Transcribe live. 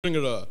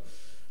Looking at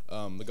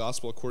the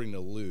Gospel according to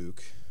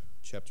Luke,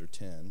 chapter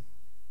 10.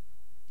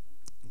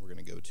 We're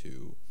going to go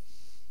to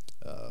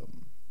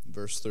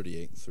verse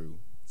 38 through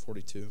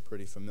 42.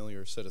 Pretty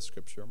familiar set of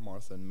scripture.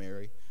 Martha and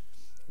Mary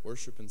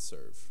worship and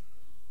serve.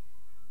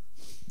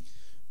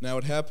 Now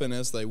it happened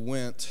as they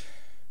went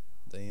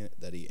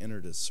that he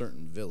entered a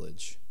certain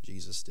village,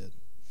 Jesus did.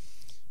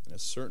 And a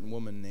certain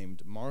woman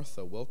named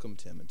Martha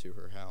welcomed him into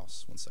her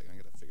house. One second, I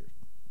got to figure.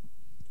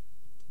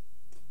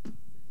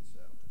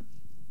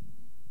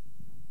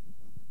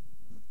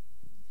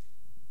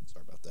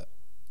 Sorry about that.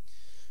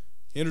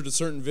 He entered a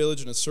certain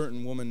village, and a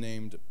certain woman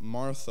named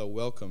Martha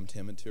welcomed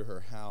him into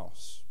her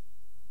house.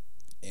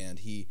 And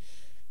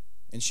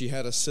she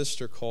had a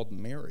sister called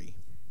Mary,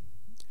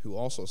 who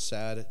also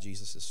sat at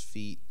Jesus'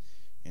 feet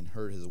and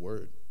heard his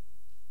word.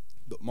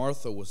 But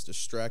Martha was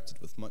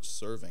distracted with much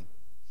serving.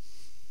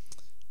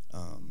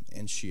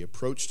 And she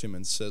approached him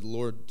and said,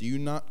 "Lord, do you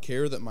not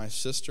care that my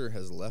sister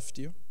has left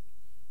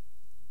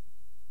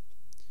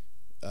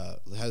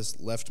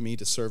me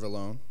to serve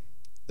alone?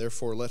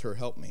 Therefore, let her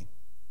help me.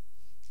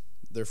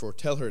 Therefore,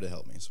 tell her to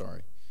help me."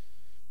 Sorry.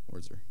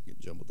 Words are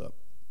getting jumbled up.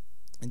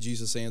 And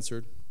Jesus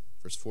answered,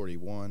 verse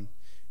 41,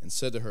 and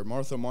said to her,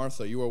 "Martha,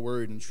 Martha, you are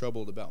worried and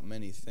troubled about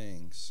many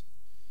things.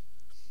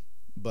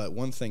 But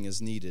one thing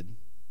is needed,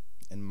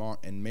 and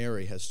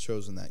Mary has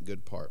chosen that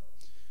good part,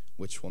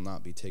 which will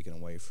not be taken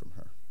away from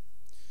her."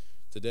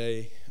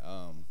 Today,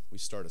 we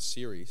start a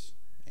series,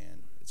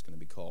 and it's going to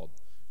be called,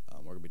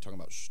 we're going to be talking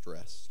about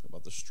stress,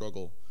 about the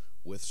struggle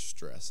with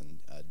stress and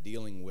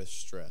dealing with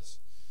stress.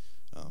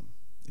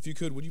 If you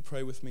could, would you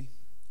pray with me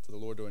for the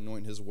Lord to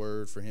anoint his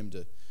word, for him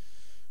to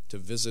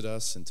visit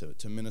us and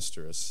to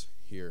minister us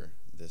here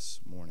this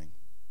morning.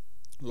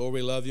 Lord,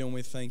 we love you and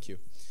we thank you.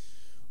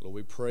 Lord,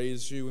 we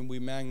praise you and we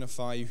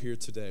magnify you here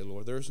today,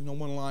 Lord. There's no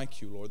one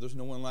like you, Lord. There's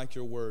no one like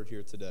your word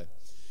here today.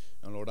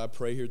 And Lord, I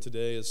pray here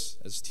today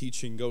as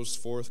teaching goes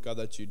forth, God,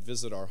 that you'd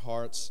visit our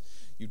hearts,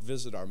 you'd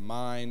visit our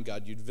mind,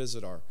 God, you'd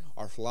visit our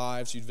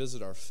lives, you'd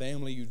visit our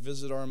family, you'd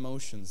visit our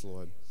emotions,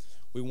 Lord.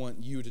 We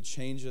want you to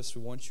change us.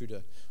 We want you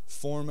to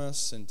form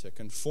us and to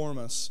conform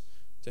us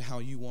to how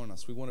you want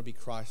us. We want to be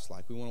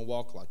Christ-like. We want to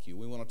walk like you.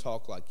 We want to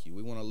talk like you.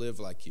 We want to live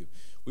like you.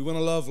 We want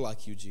to love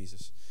like you,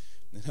 Jesus.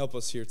 And help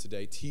us here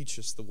today. Teach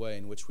us the way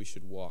in which we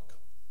should walk.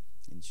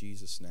 In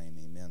Jesus' name,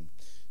 amen.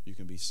 You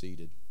can be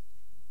seated.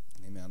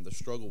 Amen. The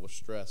struggle with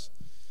stress.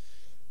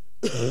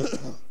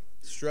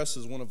 Stress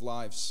is one of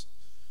life's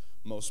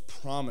most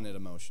prominent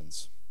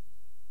emotions.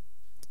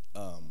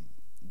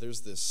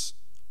 There's this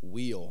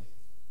wheel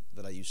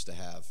that I used to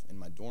have in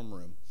my dorm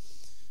room,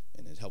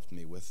 and it helped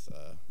me with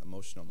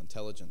emotional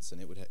intelligence,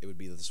 and it would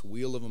be this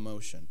wheel of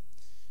emotion.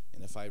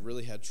 And if I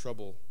really had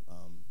trouble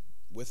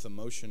with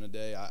emotion a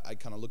day, I'd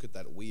kind of look at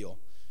that wheel,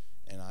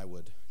 and I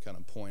would kind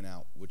of point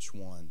out which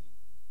one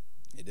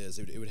it is.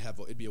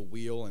 It'd be a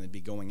wheel, and it'd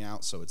be going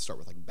out, so it'd start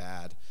with like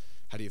bad.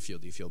 How do you feel?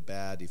 Do you feel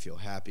bad? Do you feel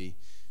happy?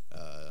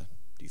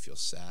 Do you feel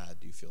sad?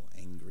 Do you feel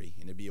angry?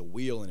 And it'd be a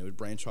wheel, and it would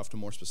branch off to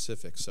more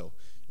specific. So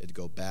it'd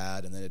go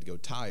bad, and then it'd go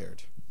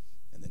tired,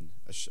 and then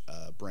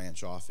a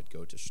branch off, it'd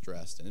go to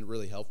stressed. And it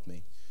really helped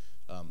me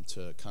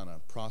to kind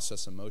of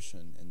process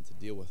emotion and to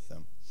deal with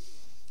them.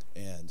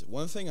 And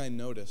one thing I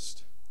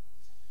noticed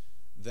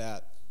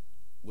that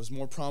was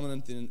more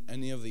prominent than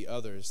any of the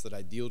others that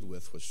I dealt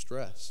with was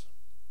stress.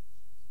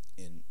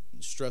 And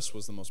stress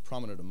was the most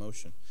prominent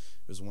emotion.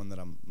 It was one that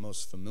I'm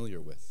most familiar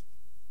with.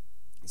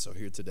 And so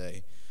here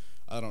today,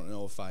 I don't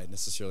know if I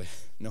necessarily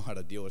know how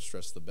to deal with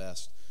stress the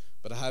best,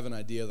 but I have an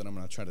idea that I'm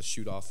going to try to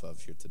shoot off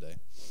of here today.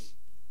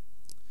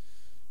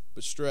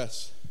 But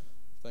stress,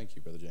 thank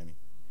you, Brother Jamie.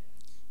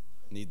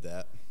 Need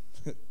that.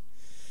 Do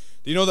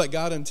you know that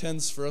God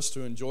intends for us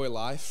to enjoy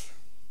life?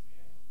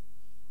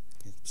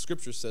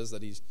 Scripture says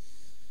that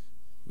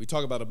we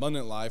talk about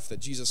abundant life, that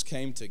Jesus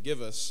came to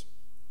give us,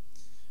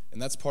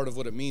 and that's part of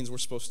what it means. We're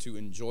supposed to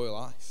enjoy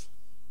life.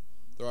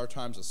 There are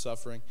times of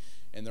suffering,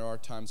 and there are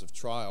times of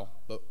trial,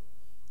 but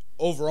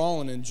overall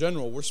and in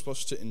general, we're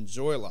supposed to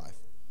enjoy life.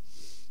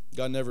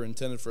 God never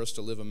intended for us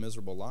to live a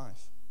miserable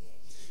life.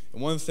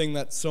 And one thing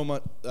that so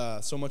much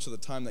of the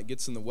time that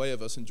gets in the way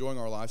of us enjoying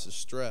our lives is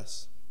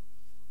stress.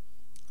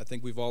 I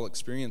think we've all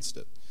experienced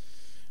it.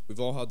 We've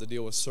all had to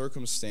deal with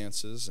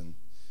circumstances and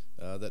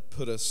that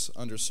put us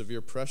under severe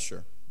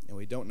pressure, and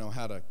we don't know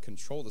how to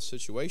control the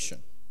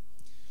situation.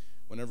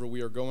 Whenever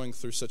we are going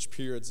through such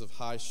periods of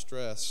high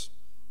stress,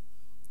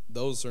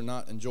 those are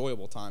not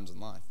enjoyable times in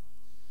life.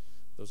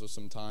 Those are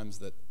some times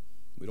that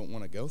we don't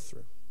want to go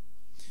through.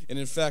 And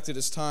in fact, it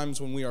is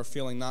times when we are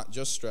feeling not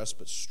just stressed,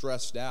 but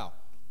stressed out.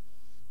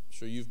 I'm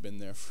sure you've been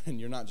there, friend.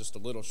 You're not just a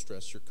little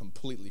stressed, you're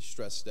completely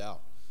stressed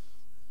out.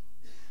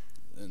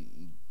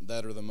 And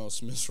that are the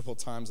most miserable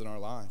times in our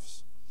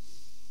lives.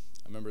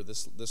 I remember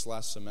this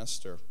last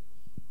semester,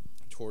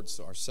 towards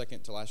our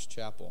second to last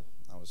chapel,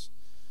 I was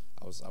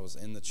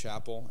in the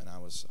chapel, and I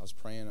was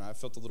praying, and I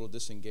felt a little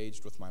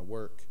disengaged with my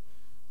work.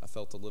 I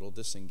felt a little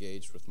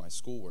disengaged with my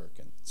schoolwork,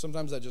 and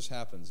sometimes that just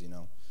happens, you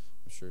know.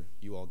 I'm sure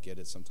you all get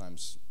it.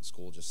 Sometimes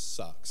school just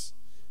sucks,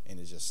 and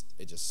it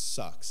just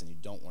sucks, and you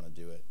don't want to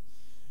do it.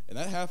 And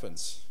that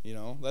happens,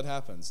 that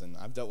happens. And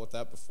I've dealt with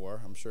that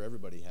before. I'm sure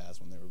everybody has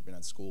when they've been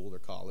at school or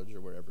college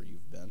or wherever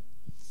you've been.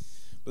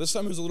 But this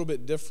time it was a little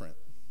bit different.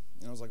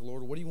 And I was like,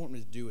 Lord, what do you want me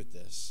to do with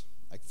this?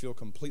 I feel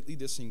completely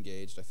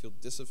disengaged. I feel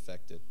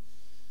disaffected.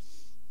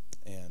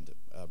 And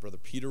Brother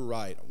Peter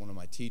Wright, one of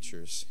my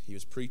teachers, he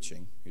was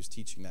preaching. He was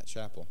teaching that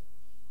chapel.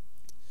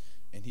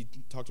 And he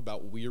talked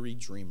about weary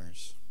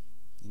dreamers.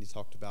 And he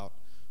talked about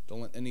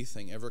don't let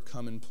anything ever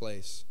come in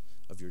place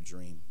of your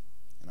dream.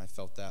 And I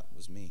felt that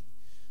was me.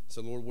 I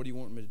said, Lord, what do you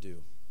want me to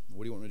do?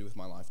 What do you want me to do with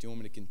my life? Do you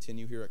want me to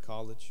continue here at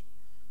college?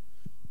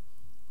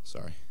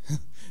 Sorry. Do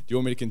you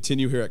want me to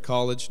continue here at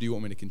college? Do you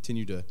want me to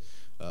continue to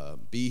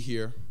be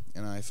here?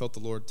 And I felt the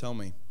Lord tell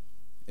me,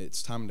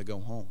 it's time to go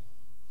home.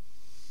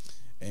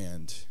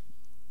 And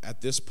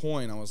at this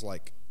point, I was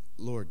like,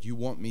 Lord, you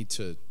want me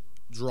to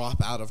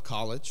drop out of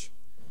college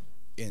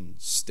and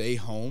stay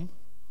home?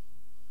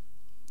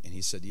 And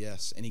he said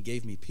yes. And he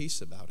gave me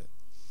peace about it.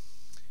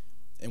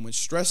 And when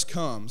stress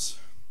comes,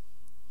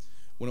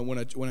 when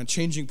a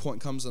changing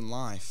point comes in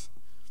life,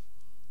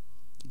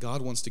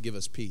 God wants to give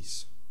us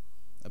peace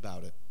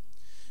about it.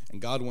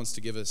 And God wants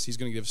to give us, he's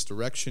going to give us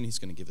direction, he's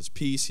going to give us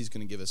peace, he's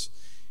going to give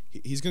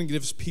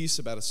us peace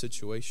about a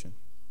situation,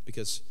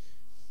 because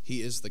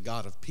he is the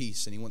God of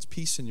peace, and he wants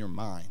peace in your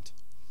mind.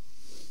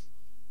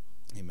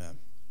 Amen.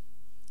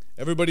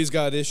 Everybody's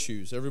got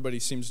issues. Everybody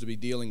seems to be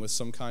dealing with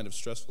some kind of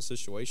stressful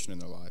situation in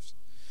their lives.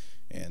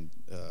 And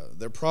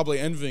they're probably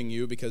envying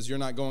you because you're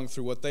not going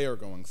through what they are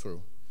going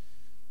through.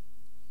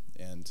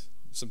 And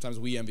sometimes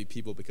we envy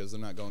people because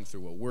they're not going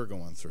through what we're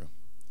going through.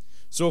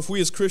 So if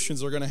we as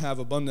Christians are going to have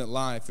abundant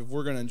life, if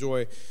we're going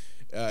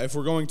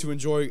to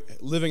enjoy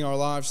living our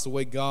lives the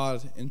way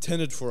God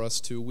intended for us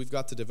to, we've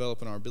got to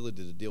develop in our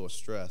ability to deal with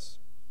stress.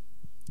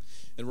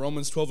 In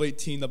Romans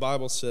 12:18, the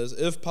Bible says,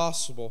 if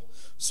possible,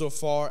 so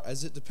far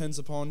as it depends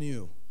upon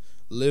you,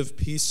 live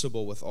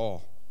peaceable with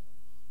all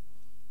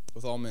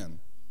men.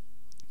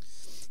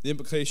 The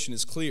implication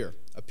is clear.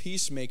 A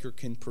peacemaker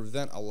can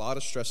prevent a lot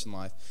of stress in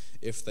life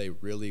if they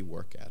really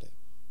work at it.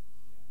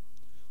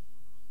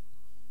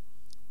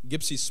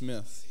 Gipsy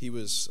Smith, he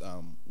was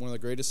one of the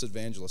greatest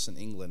evangelists in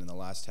England in the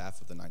last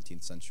half of the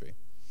 19th century.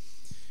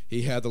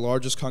 He had the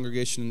largest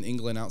congregation in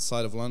England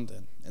outside of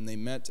London, and they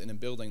met in a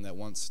building that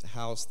once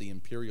housed the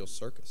Imperial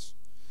Circus.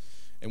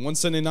 And one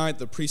Sunday night,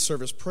 the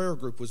pre-service prayer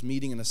group was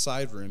meeting in a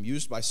side room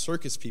used by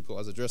circus people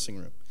as a dressing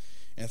room,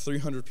 and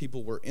 300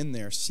 people were in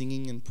there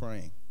singing and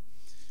praying.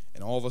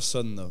 And all of a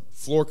sudden, the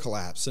floor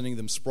collapsed, sending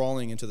them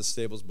sprawling into the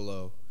stables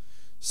below.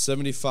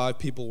 75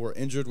 people were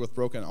injured with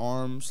broken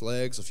arms,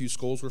 legs, a few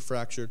skulls were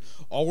fractured.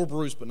 All were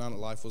bruised, but not a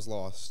life was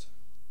lost.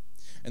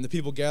 And the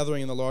people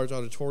gathering in the large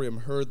auditorium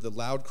heard the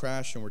loud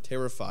crash and were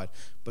terrified,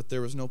 but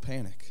there was no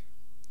panic.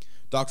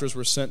 Doctors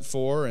were sent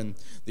for, and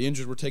the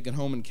injured were taken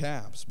home in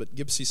cabs. But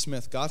Gipsy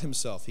Smith got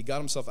himself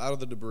out of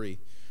the debris,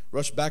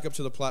 rushed back up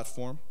to the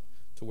platform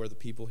to where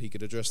he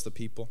could address the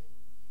people.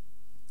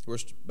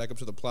 Rushed back up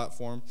to the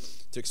platform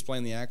to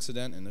explain the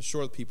accident and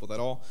assure the people that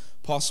all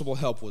possible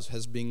help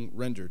has been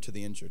rendered to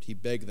the injured. He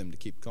begged them to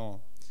keep calm.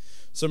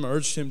 Some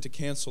urged him to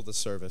cancel the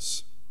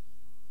service,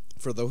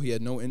 for though he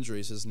had no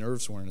injuries, his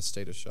nerves were in a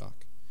state of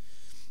shock.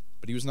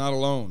 But he was not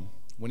alone.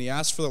 When he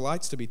asked for the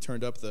lights to be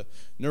turned up, the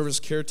nervous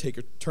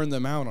caretaker turned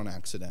them out on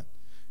accident,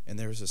 and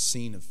there was a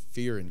scene of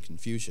fear and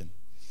confusion.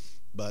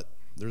 But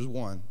there's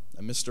one,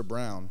 a Mr.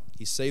 Brown.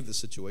 He saved the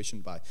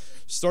situation by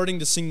starting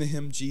to sing the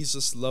hymn,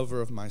 Jesus,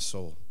 Lover of My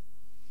Soul.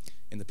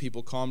 And the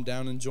people calmed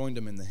down and joined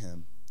him in the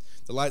hymn.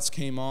 The lights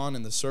came on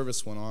and the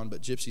service went on,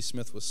 but Gipsy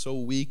Smith was so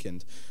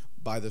weakened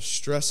by the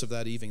stress of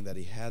that evening that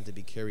he had to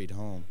be carried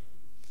home.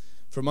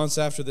 For months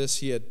after this,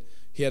 he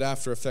had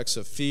after effects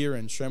of fear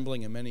and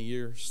trembling, and many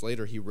years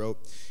later he wrote,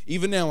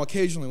 even now,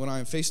 occasionally when I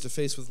am face to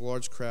face with a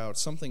large crowd,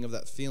 something of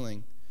that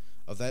feeling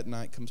of that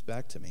night comes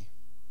back to me.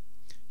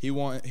 He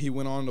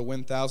went on to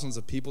win thousands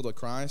of people to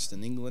Christ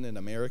in England and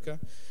America,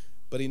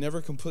 but he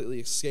never completely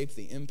escaped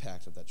the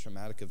impact of that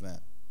traumatic event.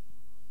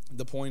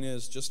 The point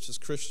is, just as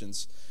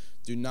Christians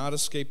do not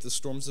escape the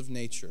storms of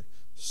nature,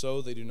 so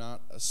they do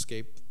not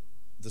escape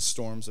the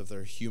storms of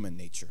their human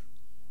nature.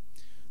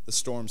 The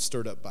storms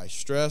stirred up by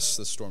stress,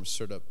 the storms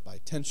stirred up by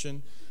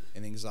tension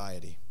and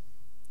anxiety.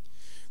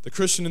 The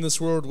Christian is in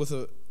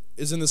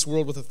this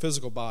world with a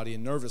physical body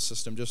and nervous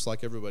system just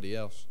like everybody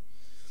else.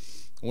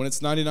 When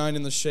it's 99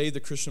 in the shade, the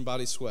Christian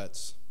body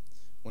sweats.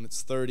 When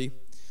it's 30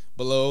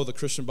 below, the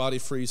Christian body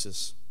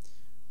freezes.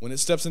 When it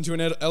steps into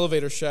an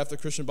elevator shaft, the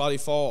Christian body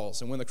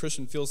falls. And when the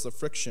Christian feels the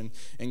friction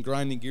and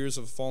grinding gears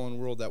of a fallen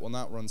world that will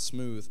not run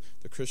smooth,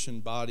 the Christian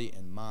body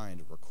and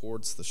mind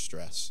records the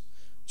stress,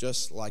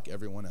 just like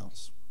everyone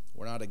else.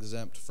 We're not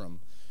exempt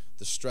from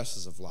the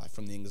stresses of life,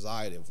 from the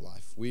anxiety of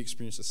life. We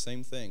experience the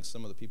same thing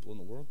some of the people in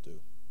the world do.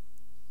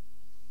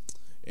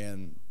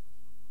 And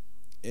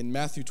in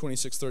Matthew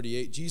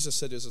 26:38, Jesus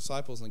said to his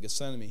disciples in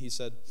Gethsemane, he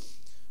said,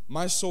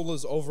 my soul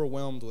is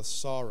overwhelmed with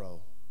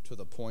sorrow to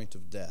the point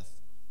of death.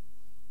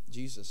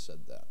 Jesus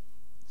said that.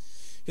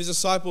 His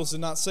disciples did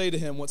not say to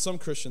him what some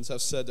Christians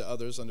have said to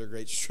others under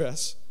great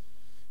stress.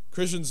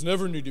 Christians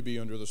never need to be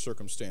under the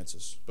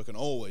circumstances, but can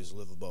always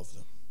live above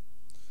them.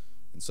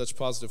 And such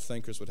positive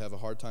thinkers would have a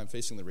hard time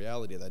facing the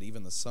reality that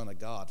even the Son of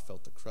God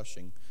felt the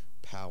crushing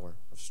power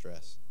of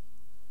stress.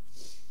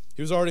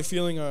 He was already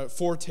feeling a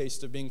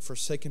foretaste of being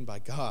forsaken by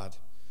God.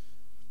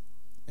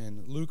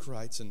 And Luke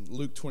writes in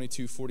Luke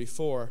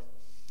 22:44,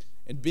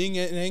 and being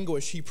in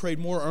anguish, he prayed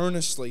more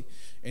earnestly,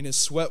 and his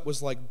sweat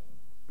was like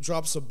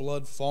drops of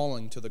blood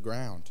falling to the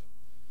ground.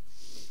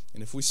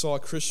 And if we saw a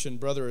Christian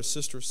brother or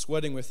sister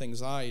sweating with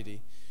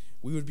anxiety,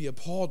 we would be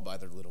appalled by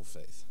their little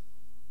faith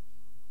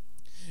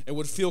and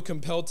would feel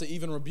compelled to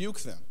even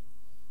rebuke them,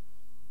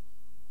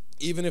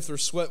 even if their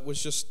sweat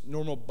was just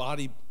normal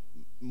body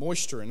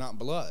moisture and not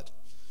blood.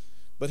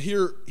 But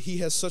here he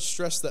has such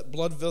stress that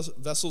blood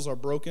vessels are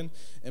broken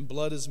and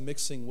blood is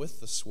mixing with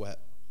the sweat.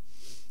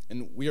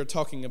 And we are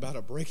talking about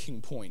a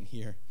breaking point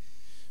here.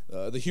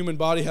 The human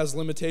body has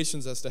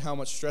limitations as to how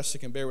much stress it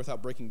can bear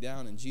without breaking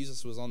down, and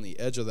Jesus was on the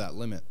edge of that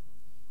limit.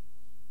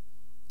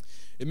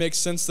 It makes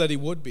sense that he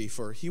would be,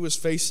 for he was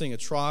facing a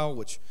trial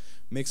which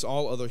makes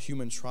all other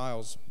human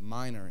trials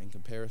minor in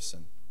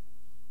comparison.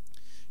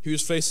 He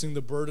was facing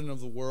the burden of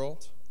the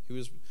world. He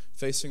was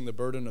facing the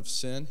burden of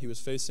sin. He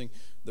was facing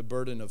the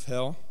burden of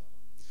hell,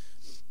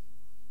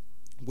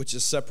 which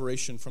is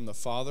separation from the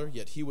Father,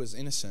 yet he was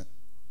innocent.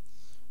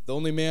 The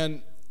only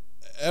man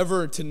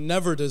ever to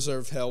never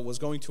deserve hell was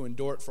going to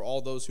endure it for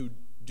all those who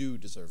do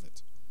deserve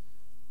it.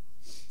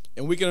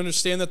 And we can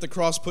understand that the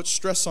cross put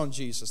stress on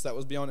Jesus. That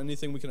was beyond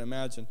anything we can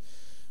imagine.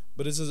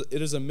 But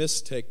it is a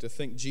mistake to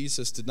think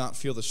Jesus did not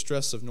feel the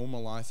stress of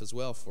normal life as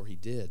well, for he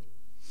did.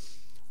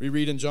 We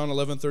read in John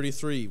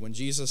 11:33, when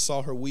Jesus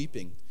saw her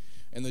weeping,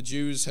 and the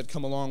Jews had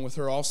come along with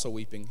her also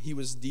weeping, he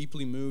was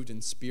deeply moved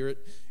in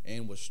spirit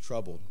and was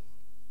troubled.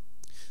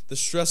 The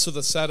stress of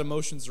the sad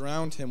emotions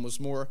around him was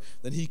more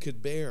than he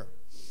could bear.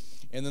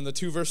 And then the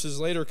 2 verses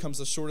later comes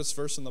the shortest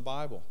verse in the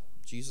Bible.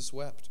 Jesus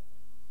wept.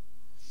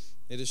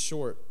 It is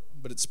short,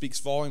 but it speaks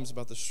volumes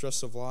about the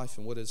stress of life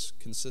and what is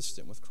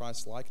consistent with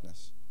Christ's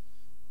likeness.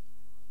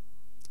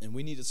 And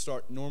we need to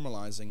start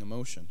normalizing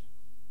emotion.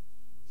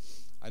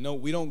 I know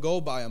we don't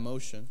go by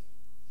emotion.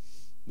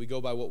 We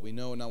go by what we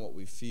know, not what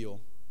we feel.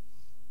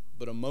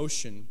 But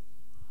emotion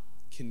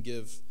can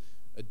give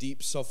a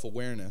deep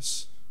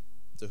self-awareness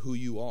to who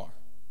you are,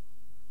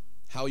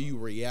 how you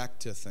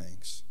react to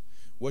things.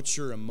 What's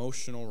your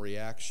emotional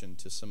reaction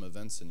to some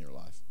events in your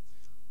life?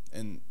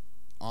 And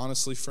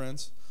honestly,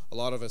 friends, a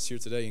lot of us here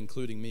today,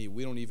 including me,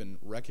 we don't even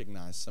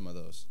recognize some of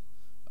those,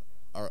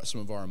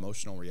 some of our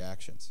emotional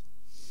reactions.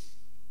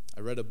 I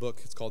read a book,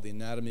 it's called The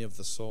Anatomy of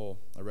the Soul.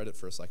 I read it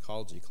for a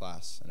psychology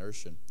class in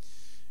Urshan.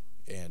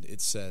 And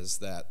it says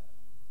that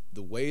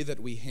the way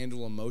that we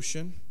handle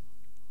emotion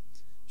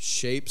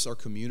shapes our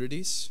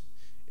communities,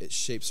 it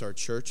shapes our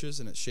churches,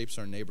 and it shapes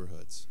our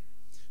neighborhoods.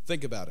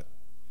 Think about it.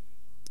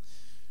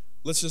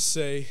 Let's just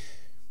say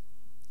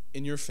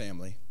in your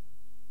family,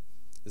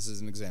 this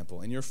is an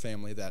example, in your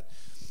family that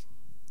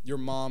your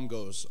mom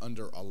goes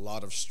under a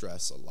lot of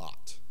stress a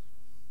lot.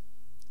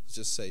 Let's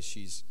just say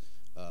she's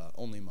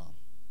only mom,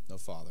 no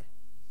father.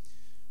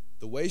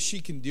 The way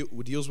she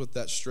deals with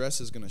that stress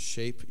is going to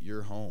shape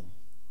your home.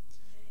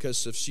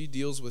 Because if she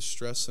deals with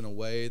stress in a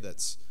way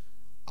that's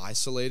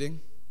isolating,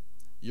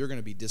 you're going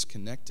to be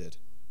disconnected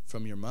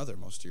from your mother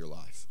most of your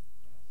life.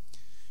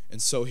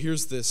 And so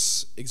here's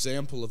this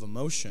example of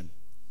emotion,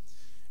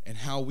 and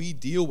how we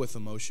deal with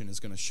emotion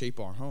is going to shape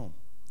our home.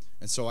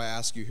 And so I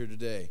ask you here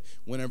today,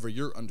 whenever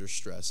you're under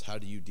stress, how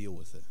do you deal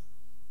with it?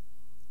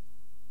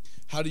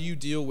 How do you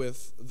deal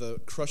with the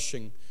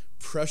crushing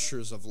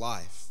pressures of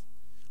life?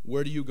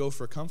 Where do you go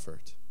for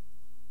comfort?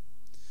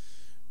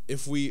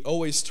 If we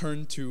always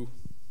turn to,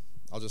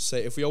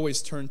 if we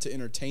always turn to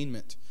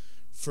entertainment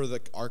for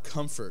our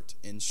comfort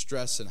in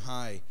stress and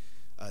high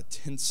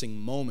tensing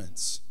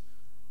moments,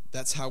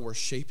 that's how we're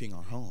shaping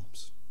our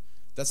homes.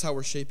 That's how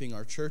we're shaping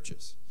our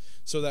churches.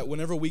 So that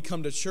whenever we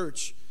come to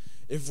church,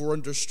 if we're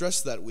under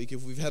stress that week,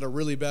 if we've had a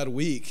really bad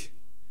week,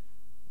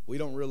 we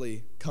don't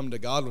really come to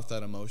God with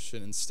that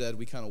emotion. Instead,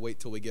 we kind of wait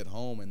till we get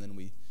home, and then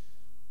we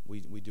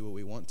do what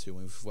we want to,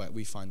 and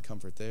we find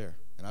comfort there.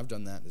 And I've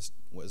done that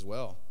as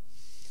well.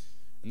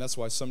 And that's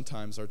why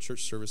sometimes our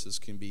church services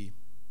can be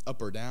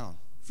up or down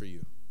for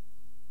you.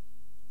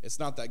 It's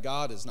not that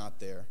God is not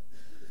there.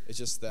 It's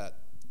just that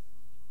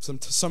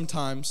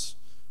sometimes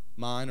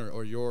mine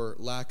or your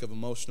lack of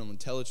emotional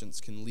intelligence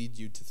can lead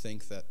you to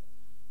think that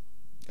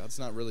God's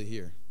not really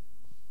here.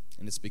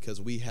 And it's because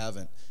we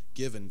haven't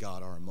given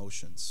God our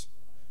emotions.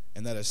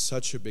 And that is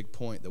such a big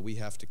point that we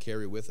have to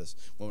carry with us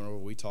whenever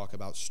we talk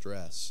about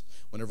stress,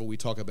 whenever we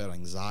talk about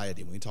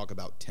anxiety, when we talk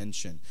about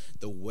tension.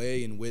 The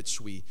way in which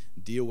we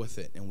deal with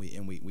it and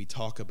we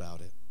talk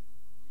about it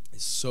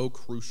is so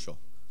crucial.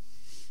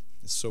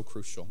 It's so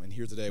crucial. And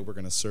here today we're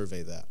going to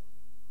survey that.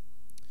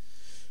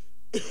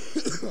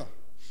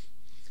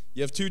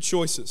 You have two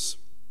choices.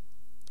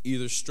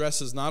 Either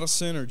stress is not a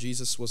sin or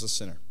Jesus was a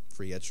sinner,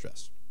 for he had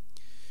stress.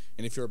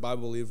 And if you're a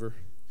Bible believer,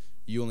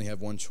 You only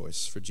have one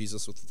choice, for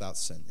Jesus was without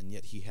sin, and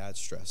yet he had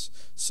stress.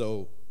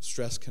 So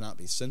stress cannot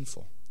be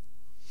sinful.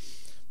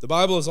 The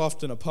Bible is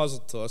often a puzzle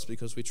to us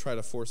because we try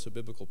to force a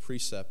biblical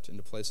precept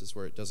into places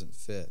where it doesn't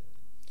fit.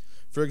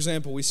 For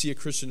example, we see a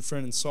Christian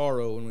friend in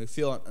sorrow and we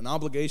feel an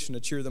obligation to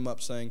cheer them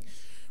up, saying,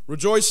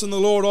 "Rejoice in the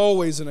Lord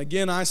always, and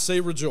again I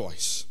say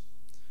rejoice."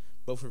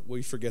 But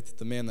we forget that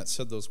the man that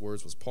said those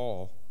words was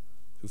Paul,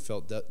 who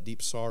felt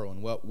deep sorrow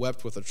and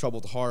wept with a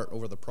troubled heart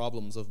over the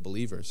problems of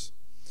believers.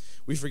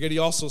 We forget he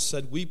also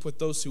said, "Weep with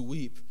those who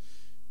weep,"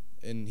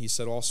 and he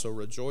said also,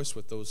 "Rejoice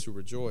with those who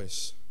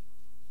rejoice."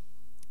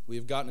 We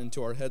have gotten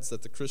into our heads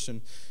that the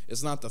Christian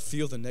is not to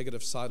feel the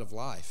negative side of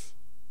life.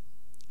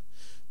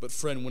 But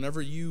friend,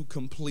 whenever you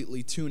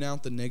completely tune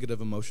out the negative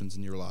emotions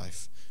in your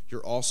life,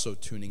 you're also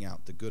tuning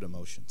out the good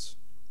emotions.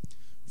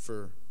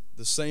 For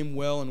the same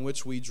well in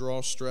which we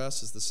draw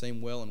stress is the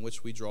same well in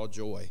which we draw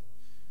joy.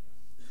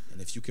 And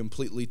if you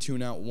completely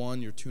tune out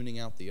one, you're tuning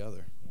out the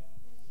other.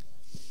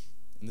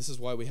 And this is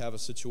why we have a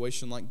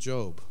situation like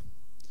Job.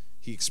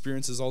 He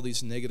experiences all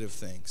these negative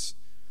things.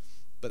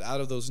 But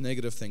out of those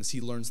negative things, he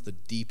learns the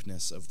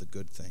deepness of the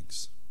good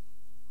things.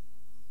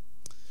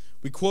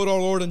 We quote our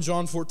Lord in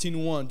John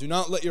 14:1, "Do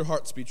not let your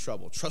hearts be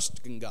troubled.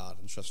 Trust in God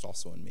and trust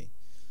also in me."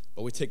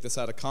 But we take this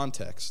out of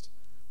context.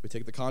 We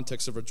take the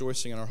context of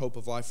rejoicing in our hope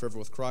of life forever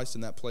with Christ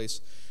in that place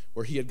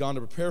where he had gone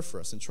to prepare for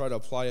us and try to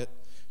apply it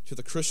to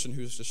the Christian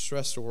who's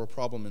distressed over a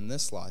problem in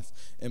this life.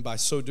 And by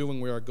so doing,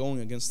 we are going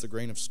against the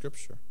grain of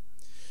Scripture.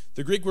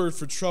 The Greek word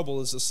for trouble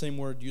is the same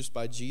word used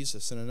by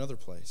Jesus in another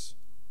place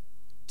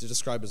to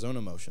describe his own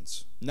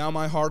emotions. "Now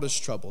my heart is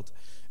troubled,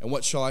 and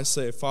what shall I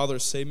say? Father,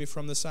 save me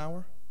from this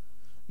hour?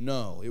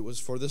 No, it was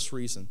for this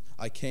reason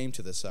I came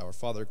to this hour.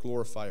 Father,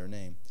 glorify your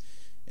name."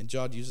 And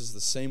John uses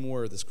the same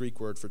word, this Greek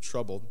word for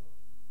troubled,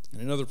 in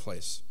another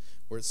place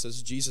where it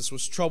says Jesus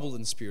was troubled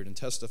in spirit and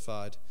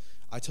testified,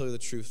 "I tell you the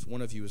truth,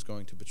 one of you is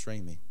going to betray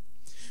me."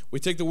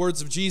 We take the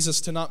words of Jesus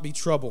to not be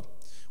troubled,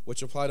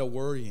 which apply to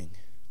worrying,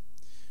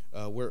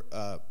 where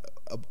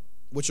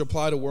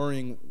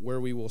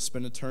we will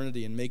spend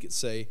eternity, and make it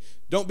say,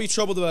 "Don't be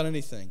troubled about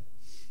anything."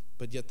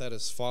 But yet that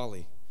is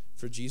folly,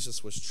 for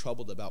Jesus was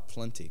troubled about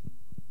plenty.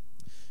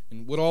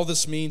 And what all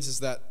this means is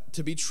that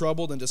to be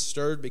troubled and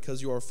disturbed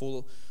because you are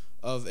full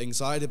of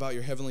anxiety about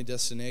your heavenly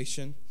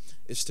destination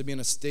is to be in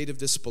a state of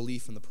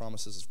disbelief in the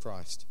promises of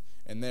Christ,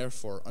 and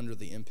therefore under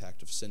the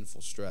impact of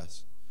sinful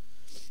stress.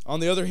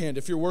 On the other hand,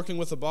 if you're working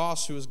with a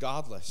boss who is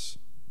godless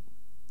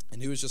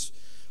and who is just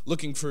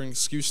looking for an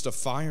excuse to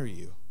fire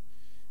you,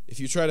 if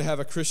you try to have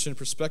a Christian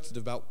perspective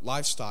about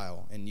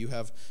lifestyle and you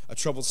have a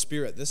troubled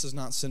spirit, this is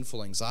not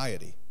sinful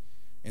anxiety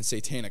and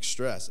satanic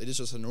stress. It is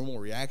just a normal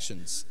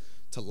reactions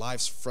to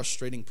life's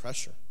frustrating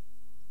pressure.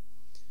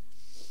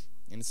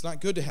 And it's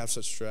not good to have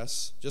such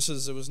stress, just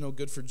as it was no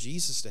good for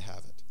Jesus to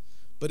have it.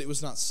 But it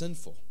was not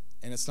sinful,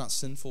 and it's not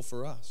sinful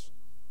for us.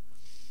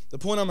 The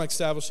point I'm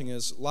establishing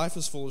is life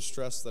is full of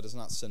stress that is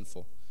not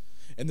sinful.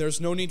 And there's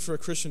no need for a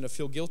Christian to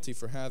feel guilty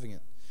for having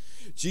it.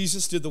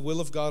 Jesus did the will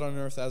of God on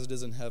earth as it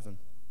is in heaven.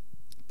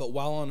 But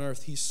while on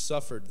earth, he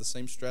suffered the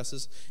same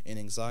stresses and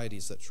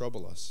anxieties that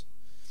trouble us.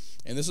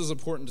 And this is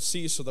important to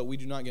see so that we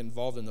do not get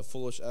involved in the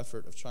foolish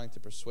effort of trying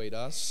to persuade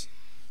us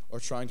or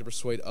trying to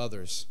persuade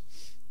others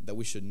that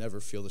we should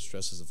never feel the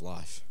stresses of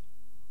life.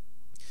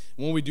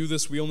 And when we do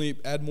this, we only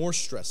add more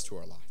stress to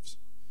our lives.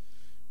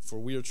 For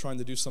we are trying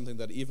to do something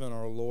that even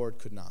our Lord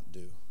could not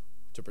do,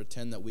 to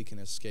pretend that we can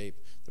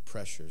escape the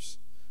pressures.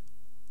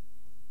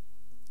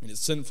 And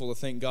it's sinful to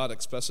think God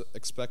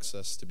expects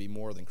us to be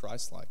more than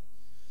Christ-like.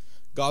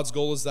 God's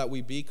goal is that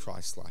we be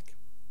Christ-like.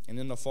 And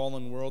in a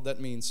fallen world, that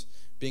means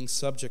being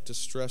subject to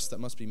stress that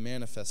must be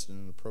manifested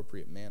in an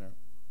appropriate manner.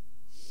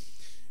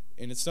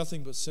 And it's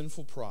nothing but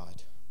sinful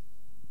pride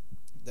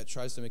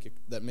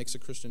that makes a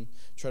Christian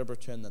try to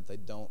pretend that they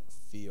don't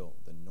feel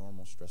the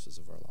normal stresses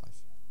of our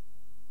life.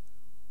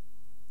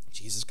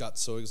 Jesus got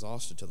so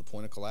exhausted to the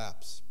point of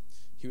collapse.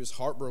 He was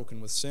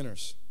heartbroken with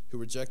sinners who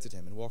rejected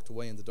him and walked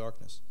away into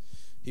darkness.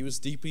 He was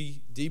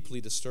deeply, deeply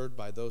disturbed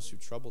by those who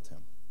troubled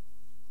him.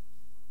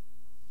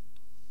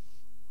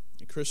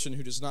 A Christian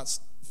who does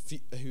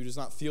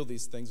not feel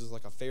these things is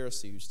like a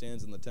Pharisee who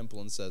stands in the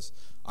temple and says,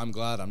 "I'm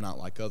glad I'm not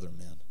like other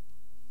men."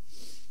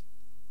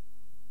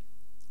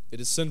 It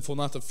is sinful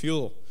not to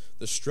feel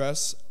the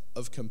stress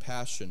of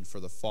compassion for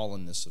the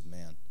fallenness of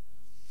man.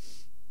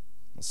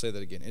 I'll say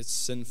that again. It's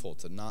sinful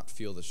to not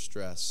feel the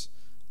stress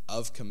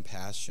of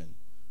compassion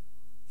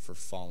for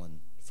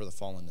the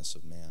fallenness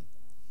of man.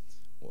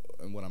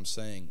 And what I'm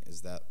saying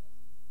is that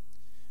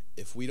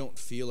if we don't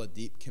feel a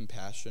deep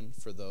compassion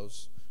for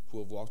those who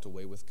have walked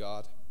away with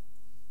God,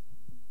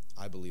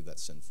 I believe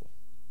that's sinful.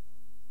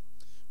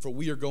 For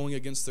we are going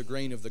against the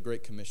grain of the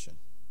Great Commission.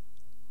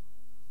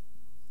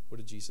 What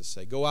did Jesus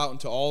say? Go out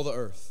into all the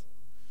earth.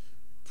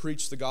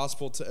 Preach the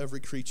gospel to every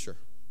creature,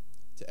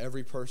 to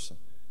every person,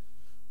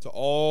 to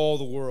all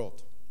the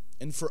world.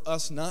 And for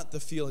us not to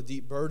feel a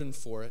deep burden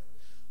for it,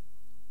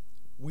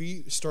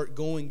 we start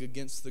going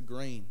against the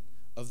grain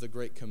of the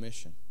Great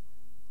Commission.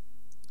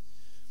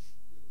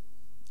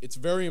 it's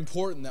very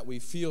important that we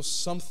feel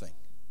something.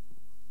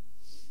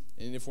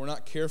 And if we're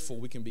not careful,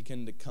 we can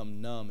begin to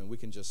become numb, and we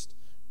can just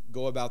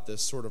go about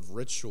this sort of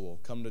ritual.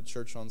 Come to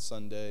church on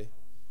Sunday.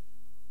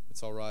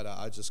 It's all right.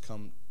 I just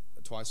come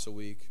twice a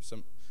week.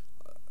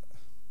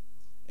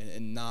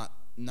 And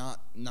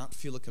not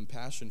feel a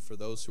compassion for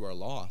those who are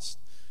lost.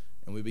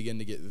 And we begin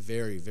to get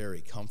very,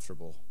 very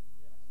comfortable.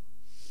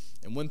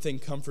 And one thing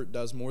comfort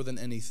does more than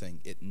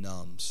anything, it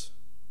numbs.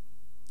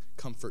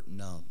 Comfort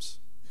numbs.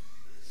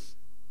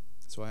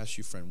 So I ask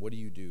you, friend, what do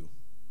you do?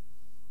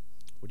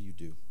 What do you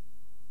do?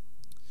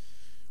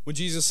 When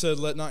Jesus said,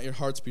 "Let not your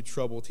hearts be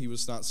troubled," he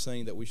was not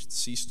saying that we should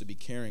cease to be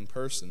caring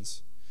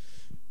persons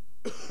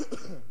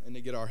and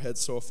to get our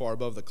heads so far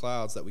above the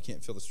clouds that we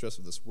can't feel the stress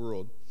of this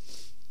world.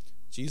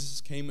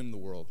 Jesus came into the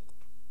world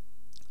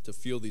to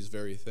feel these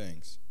very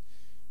things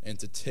and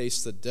to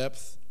taste the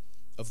depth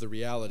of the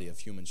reality of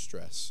human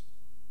stress.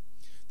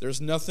 There's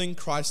nothing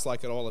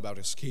Christ-like at all about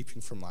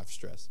escaping from life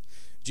stress.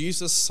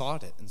 Jesus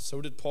sought it, and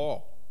so did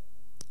Paul.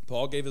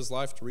 Paul gave his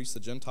life to reach the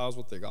Gentiles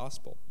with the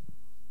gospel.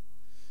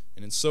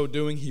 And in so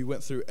doing, he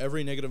went through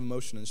every negative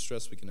emotion and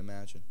stress we can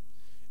imagine.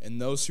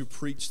 And those who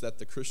preach that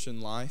the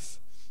Christian life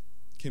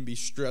can be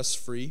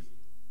stress-free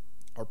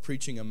are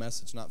preaching a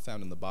message not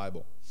found in the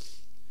Bible.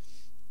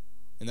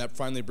 And that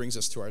finally brings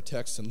us to our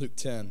text in Luke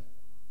 10.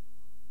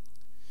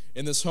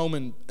 In this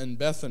home in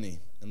Bethany,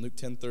 in Luke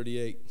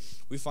 10:38,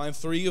 we find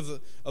three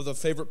of the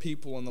favorite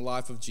people in the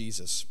life of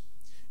Jesus.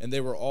 And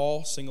they were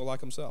all single like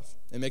himself.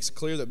 It makes it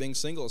clear that being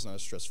single is not a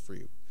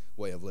stress-free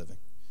way of living.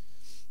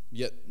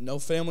 Yet no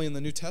family in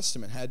the New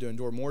Testament had to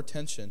endure more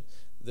tension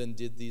than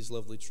did these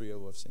lovely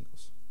trio of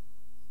singles.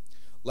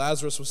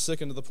 Lazarus was sick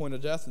to the point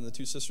of death, and the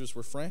two sisters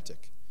were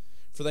frantic.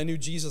 For they knew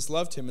Jesus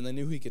loved him, and they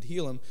knew he could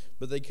heal him,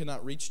 but they could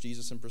not reach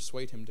Jesus and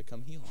persuade him to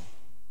come heal him.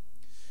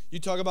 You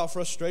talk about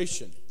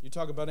frustration. You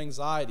talk about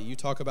anxiety. You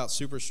talk about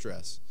super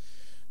stress.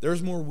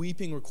 There's more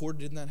weeping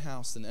recorded in that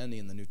house than any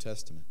in the New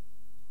Testament.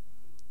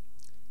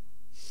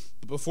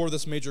 But before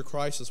this major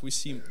crisis, we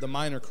see the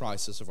minor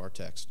crisis of our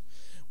text,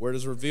 where it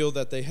is revealed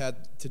that they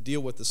had to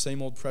deal with the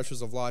same old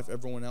pressures of life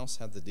everyone else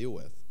had to deal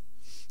with.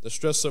 The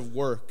stress of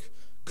work,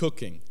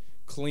 cooking,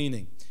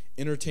 cleaning,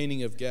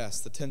 entertaining of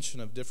guests, the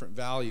tension of different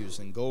values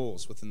and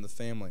goals within the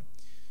family.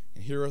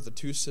 And here are the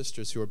two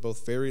sisters who are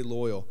both very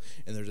loyal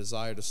in their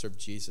desire to serve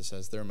Jesus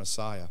as their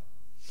Messiah.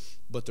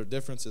 But their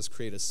differences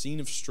create a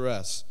scene of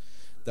stress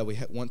that we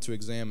want to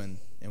examine,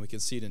 and we can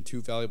see it in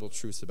two valuable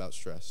truths about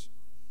stress.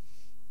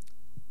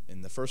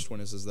 And the first one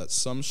is that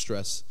some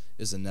stress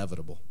is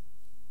inevitable.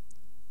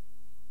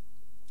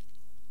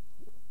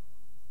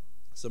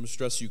 Some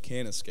stress you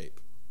can escape.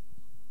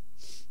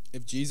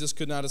 If Jesus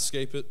could not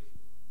escape it,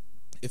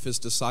 if his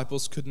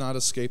disciples could not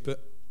escape it,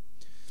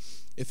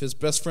 if his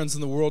best friends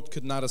in the world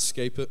could not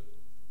escape it,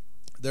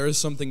 there is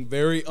something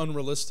very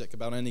unrealistic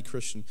about any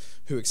Christian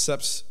who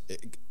expects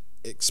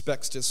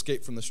to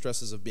escape from the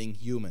stresses of being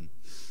human.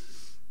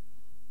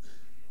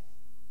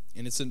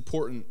 And it's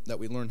important that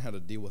we learn how to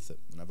deal with it,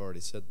 and I've already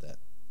said that.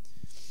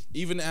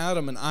 Even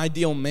Adam, an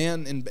ideal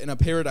man in a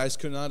paradise,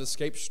 could not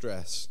escape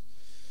stress.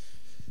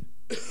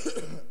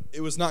 It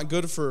was not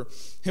good for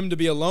him to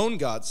be alone,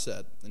 God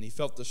said, and he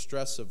felt the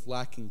stress of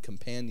lacking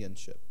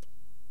companionship.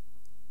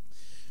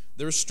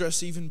 There was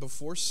stress even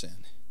before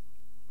sin.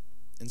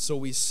 And so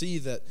we see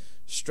that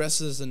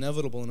stress is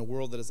inevitable in a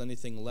world that is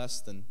anything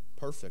less than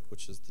perfect,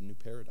 which is the new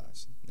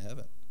paradise in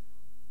heaven.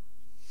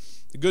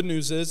 The good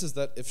news is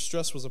that if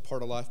stress was a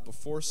part of life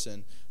before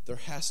sin, there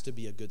has to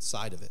be a good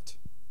side of it.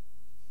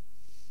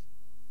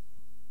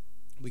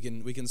 We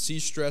can see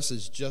stress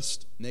as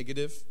just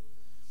negative,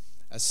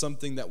 as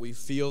something that we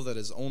feel that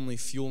is only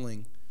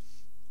fueling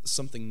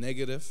something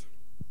negative,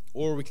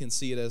 or we can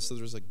see it as so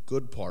there's a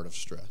good part of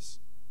stress.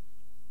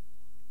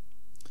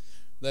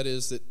 That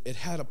is, that it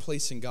had a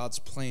place in God's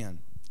plan.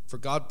 For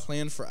God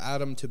planned for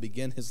Adam to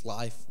begin his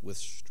life with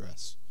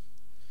stress.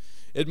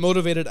 It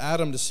motivated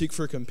Adam to seek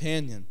for a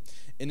companion,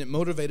 and it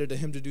motivated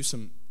him to do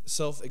some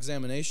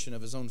self-examination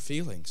of his own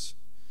feelings.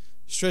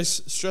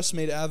 Stress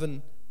made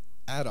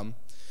Adam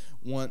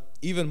want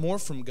even more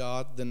from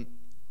God than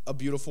a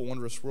beautiful,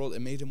 wondrous world.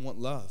 It made him want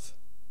love.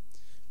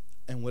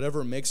 And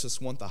whatever makes us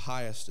want the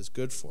highest is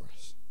good for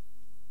us.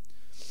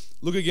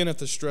 Look again at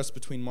the stress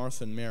between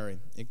Martha and Mary.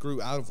 It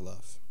grew out of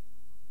love.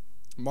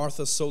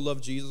 Martha so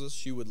loved Jesus,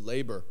 she would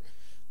labor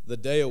the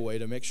day away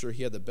to make sure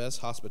he had the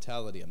best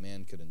hospitality a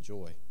man could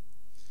enjoy.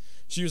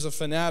 She was a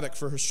fanatic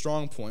for her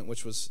strong point,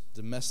 which was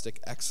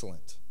domestic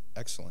excellence.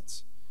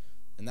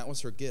 And that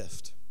was her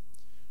gift.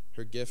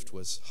 Her gift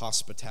was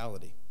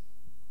hospitality.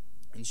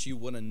 And she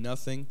wanted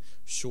nothing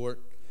short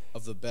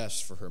of the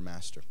best for her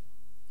master.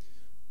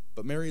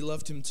 But Mary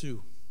loved him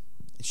too.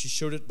 And she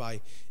showed it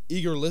by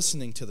eager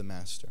listening to the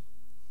master.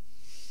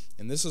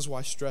 And this is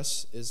why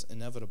stress is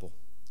inevitable.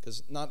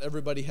 Because not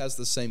everybody has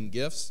the same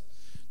gifts.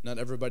 Not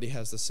everybody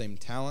has the same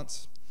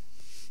talents.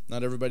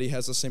 Not everybody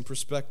has the same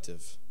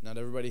perspective. Not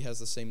everybody has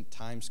the same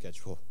time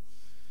schedule.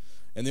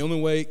 And the only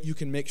way you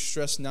can make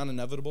stress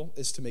non-inevitable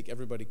is to make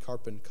everybody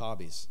carbon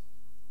copies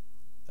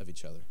of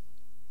each other.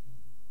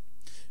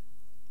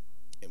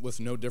 with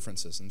no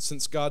differences. And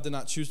since God did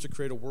not choose to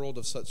create a world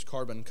of such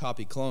carbon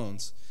copy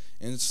clones,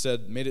 and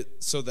instead made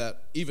it so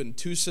that even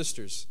two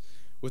sisters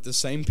with the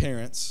same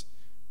parents,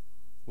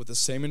 with the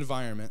same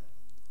environment,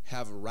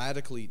 have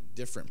radically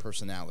different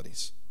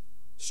personalities,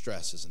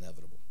 stress is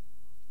inevitable.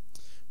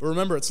 But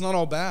remember, it's not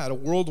all bad. A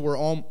world where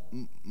all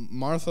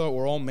Martha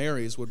or all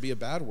Marys would be a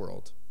bad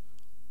world.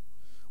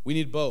 We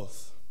need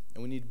both,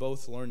 and we need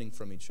both learning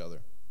from each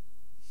other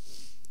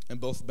and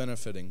both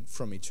benefiting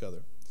from each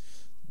other.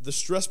 The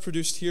stress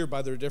produced here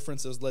by their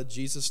differences led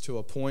Jesus to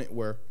a point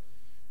where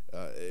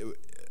there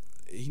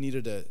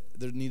needed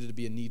to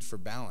be a need for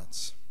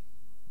balance.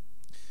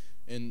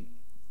 And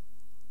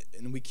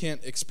we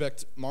can't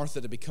expect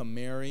Martha to become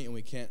Mary, and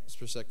we can't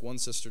expect one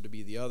sister to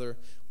be the other.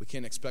 We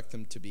can't expect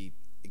them to be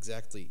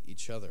exactly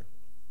each other.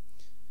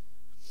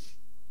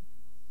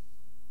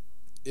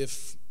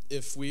 If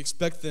we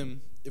expect there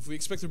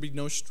to be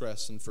no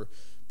stress, and for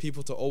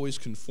people to always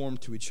conform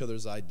to each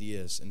other's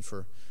ideas, and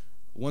for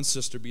one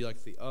sister be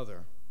like the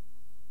other,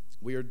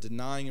 we are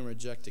denying and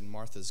rejecting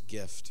Martha's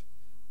gift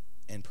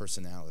and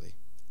personality,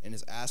 and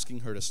is asking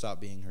her to stop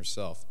being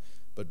herself,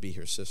 but be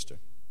her sister.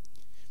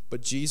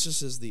 But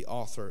Jesus is the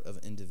author of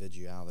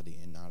individuality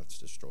and not its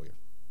destroyer.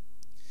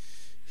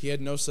 He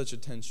had no such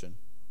intention.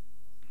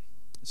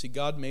 See,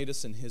 God made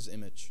us in his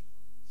image.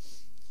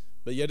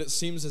 But yet it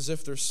seems as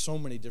if there's so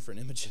many different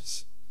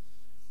images.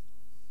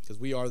 Because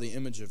we are the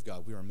image of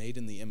God. We are made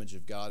in the image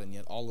of God, and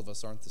yet all of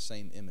us aren't the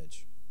same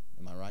image.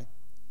 Am I right?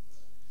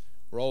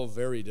 We're all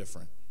very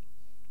different.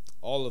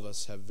 All of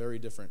us have very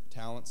different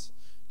talents,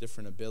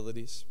 different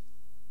abilities,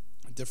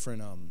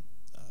 different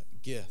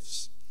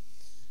gifts.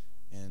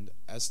 And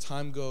as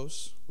time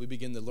goes, we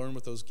begin to learn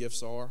what those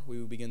gifts are. We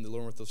begin to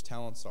learn what those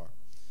talents are.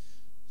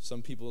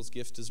 Some people's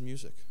gift is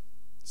music.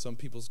 Some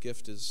people's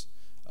gift is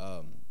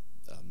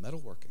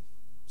metalworking.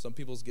 Some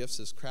people's gifts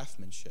is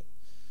craftsmanship.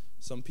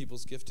 Some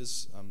people's gift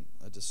is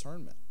a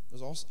discernment.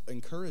 There's also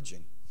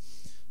encouraging.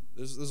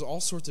 There's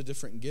all sorts of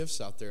different gifts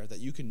out there that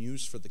you can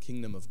use for the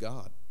kingdom of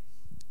God.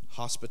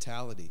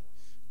 Hospitality,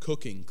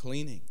 cooking,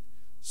 cleaning.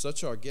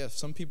 Such are gifts.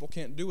 Some people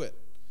can't do it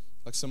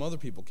like some other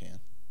people can.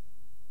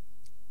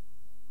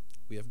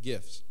 We have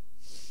gifts.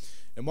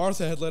 And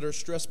Martha had let her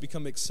stress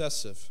become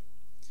excessive,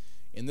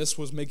 and this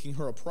was making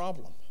her a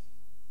problem.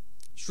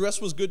 Stress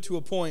was good to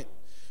a point,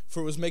 for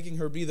it was making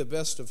her be the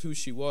best of who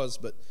she was,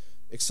 but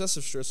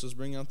excessive stress was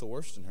bringing out the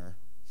worst in her.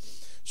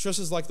 Stress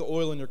is like the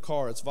oil in your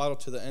car. It's vital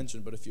to the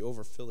engine, but if you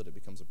overfill it, it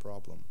becomes a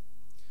problem.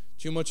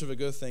 Too much of a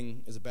good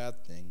thing is a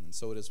bad thing, and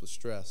so it is with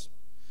stress.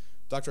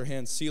 Dr.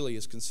 Hans Seeley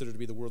is considered to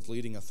be the world's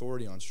leading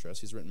authority on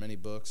stress. He's written many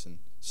books and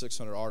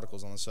 600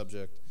 articles on the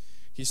subject.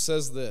 He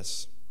says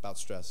this about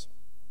stress.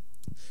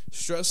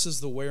 Stress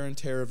is the wear and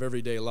tear of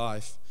everyday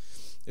life.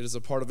 It is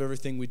a part of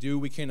everything we do.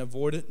 We can't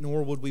avoid it,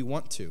 nor would we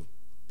want to,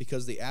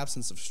 because the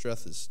absence of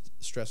stress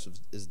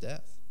is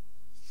death.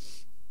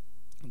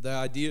 The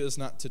idea is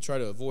not to try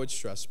to avoid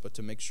stress, but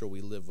to make sure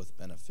we live with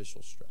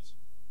beneficial stress.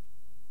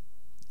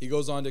 He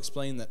goes on to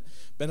explain that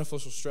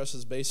beneficial stress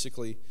is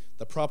basically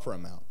the proper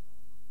amount.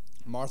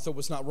 Martha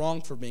was not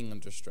wrong for being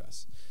under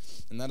stress,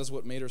 and that is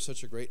what made her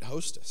such a great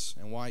hostess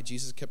and why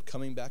Jesus kept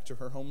coming back to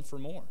her home for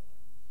more.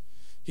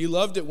 He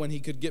loved it when he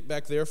could get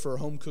back there for a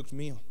home-cooked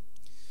meal.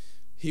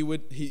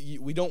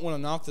 We don't want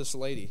to knock this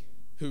lady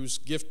whose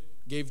gift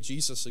gave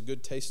Jesus a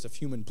good taste of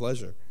human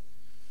pleasure.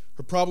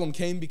 Her problem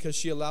came because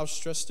she allowed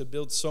stress to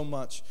build so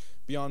much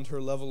beyond her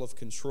level of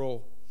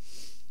control.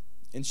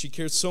 And she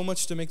cared so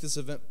much to make this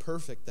event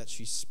perfect that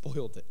she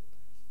spoiled it.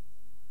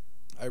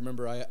 I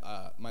remember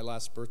my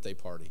last birthday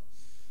party.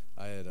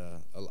 I had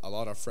a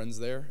lot of friends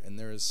there, and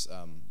there's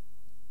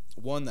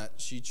one that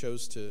she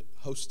chose to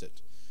host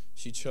it.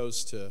 She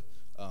chose to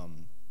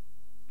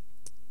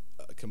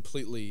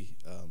completely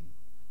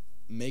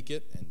make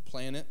it and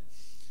plan it,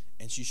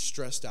 and she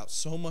stressed out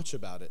so much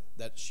about it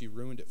that she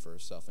ruined it for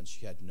herself, and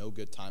she had no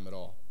good time at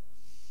all.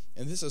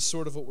 And this is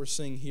sort of what we're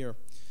seeing here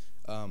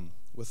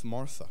with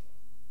Martha.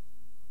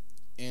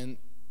 And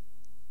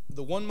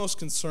the one most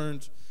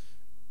concerned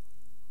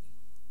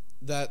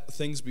that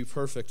things be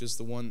perfect is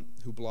the one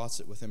who blots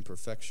it with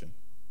imperfection.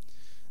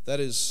 That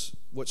is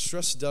what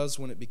stress does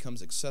when it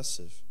becomes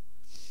excessive.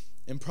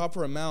 In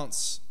proper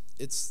amounts,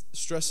 it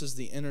stresses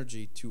the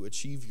energy to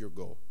achieve your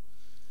goal.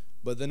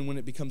 But then when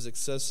it becomes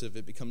excessive,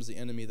 it becomes the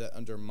enemy that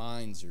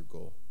undermines your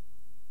goal.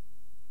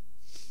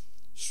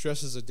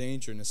 Stress is a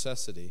danger,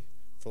 necessity,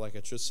 for like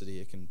electricity,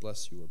 it can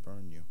bless you or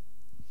burn you.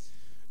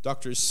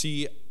 Dr.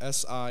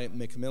 C.S.I.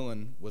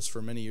 McMillan was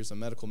for many years a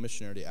medical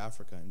missionary to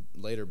Africa and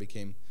later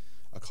became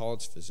a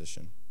college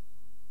physician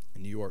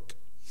in New York.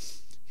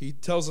 He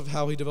tells of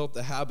how he developed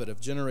the habit of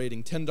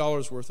generating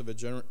 $10 worth of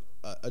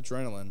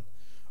adrenaline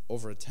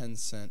over a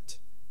 10-cent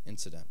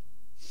incident.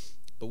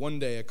 But one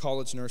day, a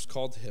college nurse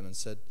called to him and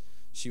said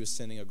she was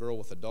sending a girl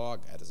with a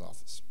dog at his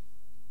office.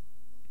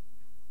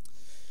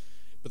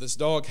 But this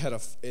dog had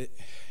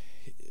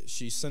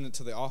she sent it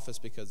to the office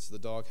because the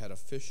dog had a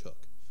fish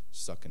hook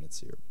stuck in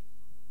its ear.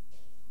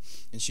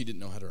 And she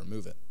didn't know how to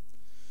remove it.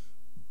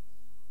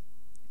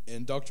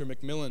 And Dr.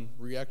 McMillan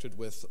reacted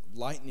with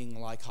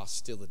lightning-like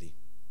hostility.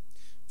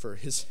 For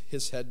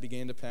his head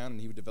began to pound,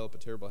 and he would develop a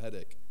terrible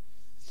headache.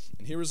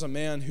 And here was a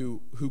man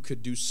who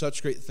could do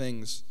such great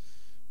things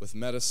with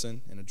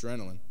medicine and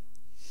adrenaline,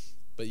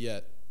 but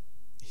yet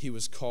he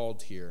was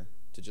called here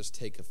to just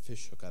take a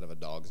fish hook out of a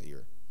dog's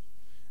ear.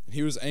 And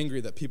he was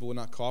angry that people would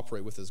not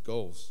cooperate with his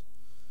goals,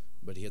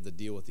 but he had to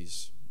deal with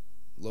these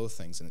low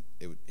things, and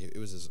it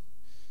was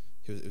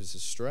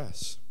his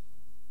stress.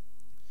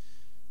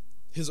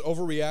 His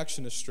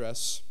overreaction to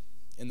stress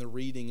and the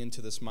reading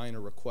into this minor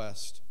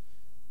request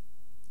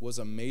was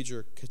a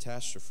major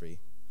catastrophe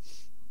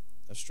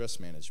of stress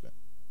management.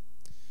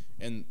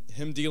 And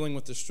him dealing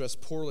with the stress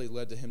poorly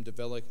led to him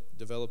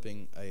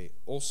developing a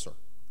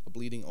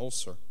bleeding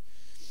ulcer.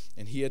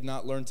 And he had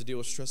not learned to deal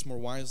with stress more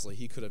wisely.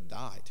 He could have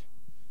died.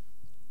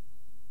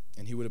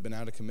 And he would have been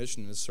out of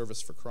commission in his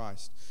service for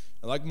Christ.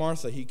 And like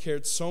Martha, he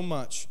cared so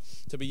much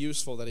to be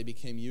useful that he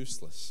became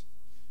useless.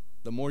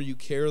 The more you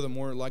care, the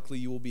more likely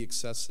you will be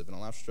excessive and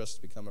allow stress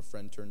to become a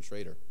friend turned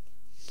traitor.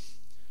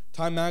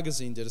 Time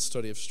magazine did a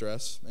study of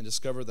stress and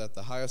discovered that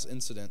the highest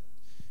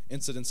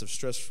incidence of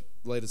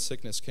stress-related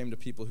sickness came to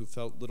people who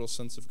felt little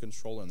sense of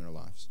control in their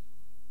lives.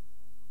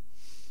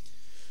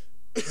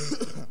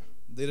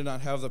 They did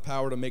not have the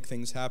power to make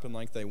things happen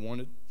like they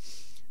wanted,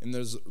 and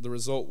the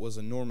result was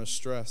enormous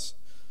stress.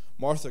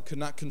 Martha could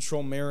not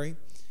control Mary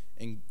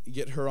and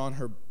get her on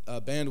her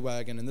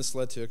bandwagon, and this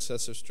led to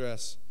excessive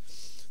stress.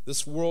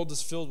 This world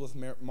is filled with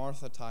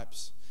Martha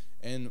types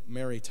and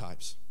Mary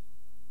types.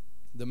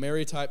 The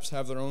Mary types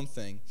have their own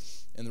thing,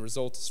 and the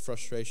result is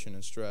frustration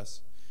and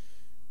stress.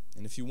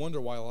 And if you wonder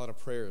why a lot of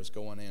prayers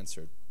go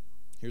unanswered,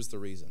 here's the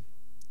reason.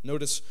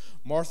 Notice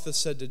Martha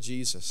said to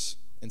Jesus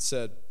and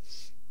said,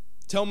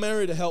 "Tell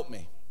Mary to help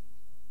me."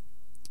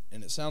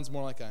 And it sounds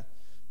more like a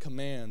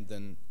command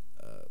than,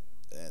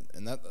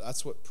 and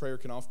that's what prayer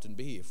can often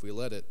be if we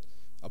let it,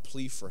 a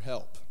plea for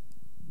help.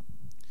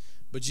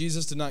 But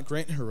Jesus did not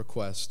grant her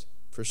request,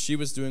 for she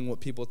was doing what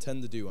people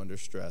tend to do under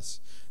stress.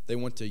 They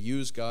want to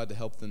use God to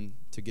help them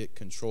to get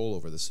control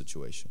over the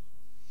situation.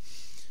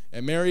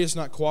 And Mary is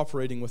not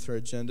cooperating with her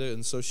agenda,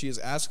 and so she is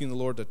asking the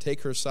Lord to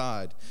take her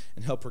side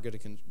and help her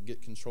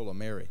get control of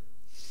Mary.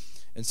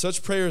 And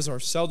such prayers are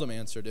seldom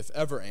answered, if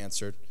ever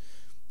answered,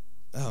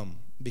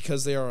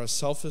 because they are a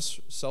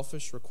selfish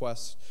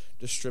request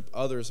to strip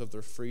others of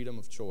their freedom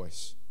of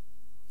choice.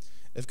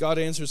 If God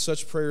answers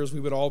such prayers,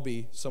 we would all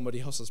be somebody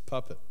else's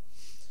puppet.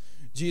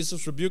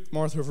 Jesus rebuked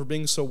Martha for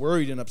being so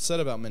worried and upset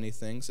about many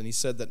things, and he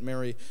said that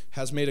Mary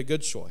has made a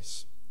good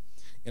choice,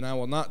 and I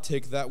will not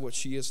take that which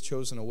she has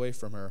chosen away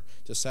from her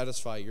to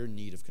satisfy your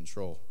need of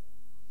control.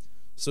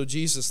 So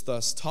Jesus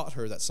thus taught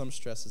her that some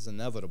stress is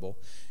inevitable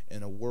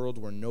in a world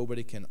where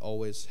nobody can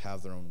always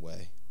have their own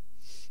way,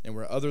 and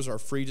where others are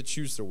free to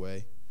choose their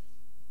way.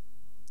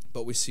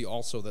 But we see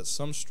also that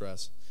some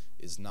stress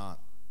is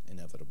not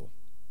inevitable.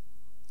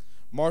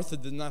 Martha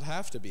did not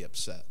have to be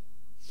upset,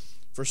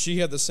 for she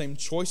had the same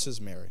choice as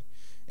Mary,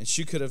 and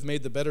she could have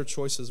made the better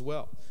choice as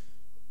well.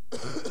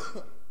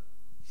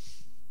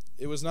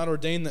 It was not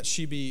ordained that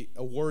she be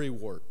a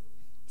worrywart,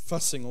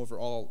 fussing over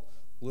all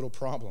little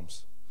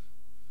problems.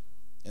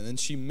 And then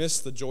she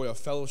missed the joy of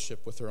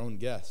fellowship with her own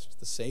guest,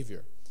 the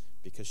Savior,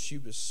 because she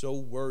was so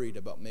worried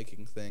about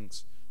making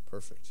things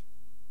perfect.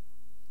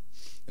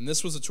 And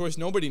this was a choice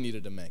nobody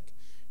needed to make.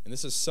 And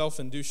this is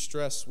self-induced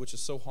stress, which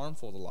is so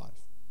harmful to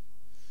life.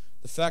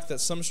 The fact that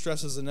some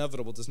stress is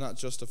inevitable does not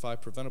justify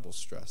preventable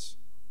stress.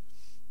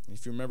 And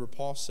if you remember,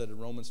 Paul said in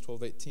Romans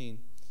 12:18,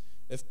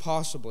 "If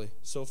possibly,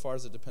 so far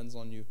as it depends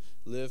on you,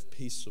 live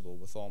peaceable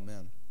with all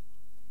men."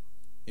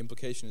 The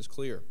implication is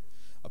clear.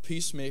 A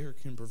peacemaker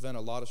can prevent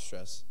a lot of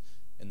stress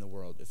in the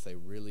world if they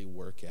really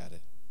work at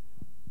it.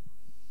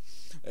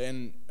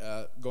 And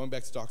going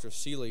back to Dr.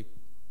 Seeley,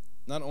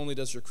 not only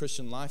does your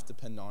Christian life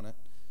depend on it,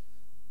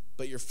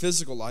 but your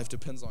physical life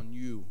depends on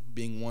you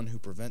being one who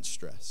prevents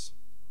stress.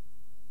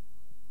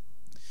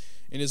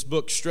 In his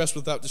book, Stress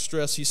Without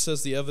Distress, he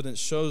says the evidence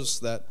shows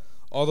that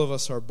all of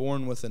us are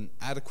born with an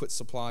adequate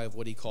supply of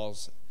what he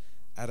calls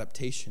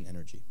adaptation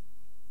energy.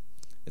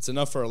 It's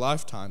enough for a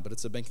lifetime, but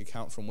it's a bank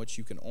account from which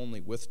you can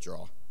only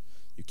withdraw.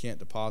 You can't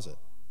deposit.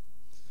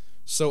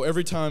 So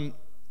every time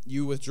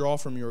you withdraw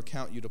from your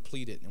account, you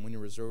deplete it, and when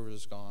your reserve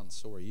is gone,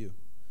 so are you.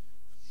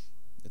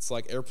 It's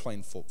like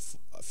airplane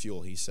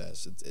fuel, he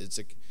says.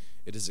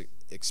 It is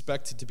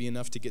expected to be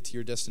enough to get to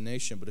your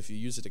destination, but if you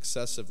use it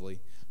excessively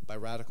by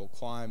radical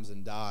climbs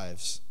and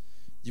dives,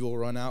 you will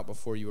run out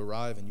before you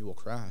arrive and you will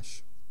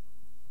crash.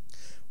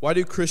 Why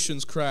do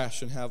Christians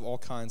crash and have all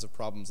kinds of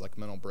problems like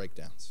mental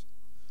breakdowns?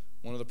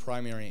 One of the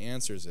primary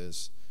answers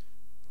is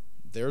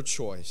their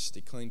choice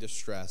to cling to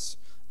stress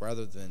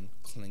rather than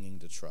clinging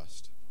to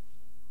trust.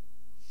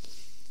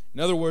 In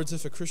other words,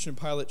 if a Christian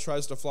pilot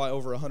tries to fly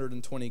over a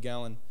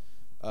 120-gallon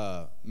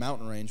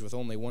mountain range with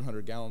only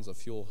 100 gallons of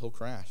fuel, he'll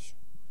crash.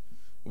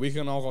 We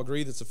can all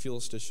agree that's a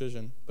foolish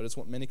decision, but it's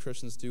what many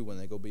Christians do when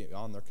they go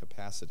beyond their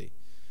capacity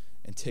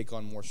and take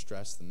on more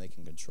stress than they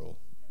can control.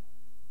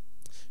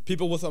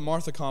 People with a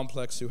Martha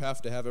complex who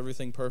have to have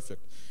everything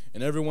perfect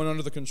and everyone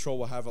under the control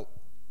will have a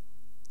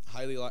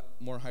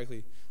more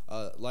highly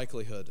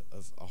likelihood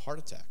of a heart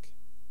attack.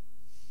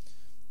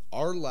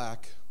 Our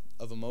lack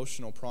of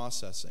emotional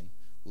processing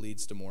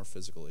leads to more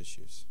physical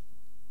issues.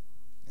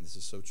 And this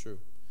is so true.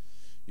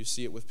 You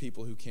see it with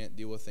people who can't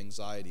deal with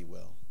anxiety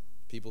well,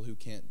 people who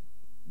can't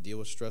deal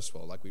with stress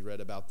well, like we read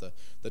about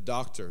the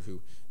doctor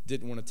who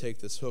didn't want to take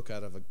this hook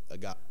out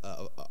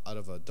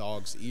of a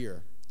dog's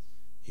ear.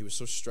 He was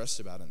so stressed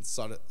about it and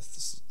saw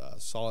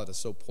it as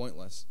so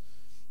pointless.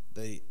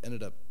 They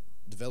ended up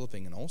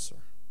developing an ulcer,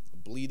 a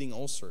bleeding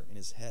ulcer in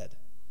his head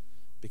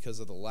because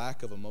of the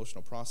lack of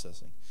emotional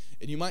processing.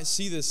 And you might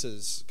see this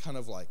as kind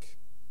of like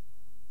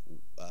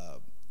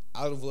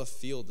out of left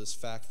field, this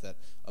fact that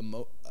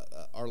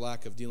our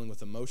lack of dealing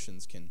with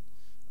emotions can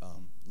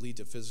lead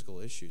to physical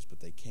issues, but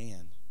they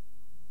can.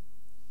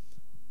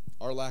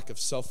 Our lack of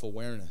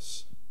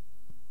self-awareness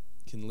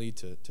can lead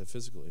to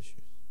physical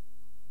issues.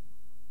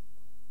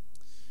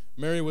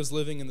 Mary was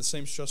living in the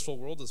same stressful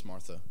world as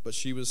Martha, but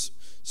she was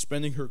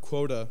spending her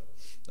quota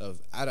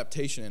of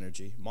adaptation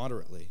energy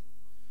moderately.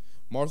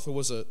 Martha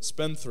was a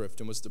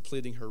spendthrift and was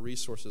depleting her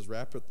resources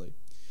rapidly.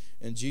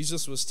 And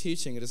Jesus was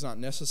teaching it is not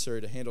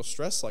necessary to handle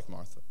stress like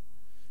Martha.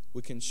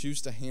 We can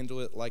choose to handle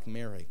it like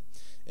Mary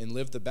and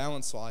live the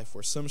balanced life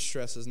where some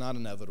stress is not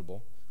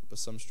inevitable, but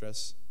some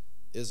stress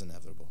is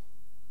inevitable.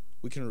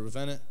 We can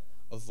prevent it,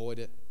 avoid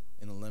it,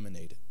 and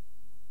eliminate it.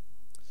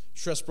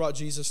 Stress brought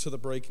Jesus to the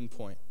breaking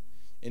point.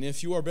 And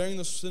if you are bearing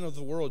the sin of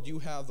the world, you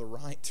have the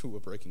right to a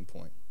breaking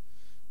point.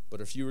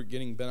 But if you are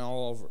getting bent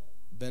out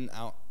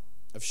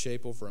of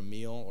shape over a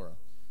meal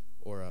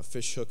or a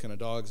fish hook in a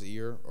dog's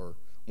ear or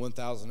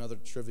 1,000 other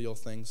trivial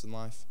things in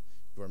life,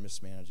 you are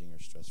mismanaging your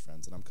stress,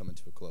 friends. And I'm coming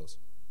to a close.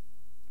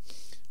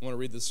 I want to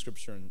read this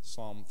scripture in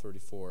Psalm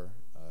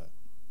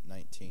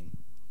 34:19.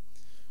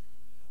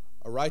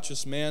 A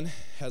righteous man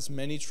has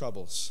many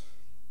troubles,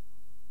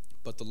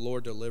 but the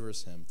Lord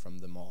delivers him from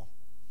them all.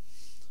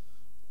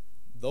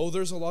 Though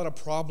there's a lot of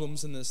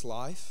problems in this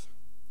life,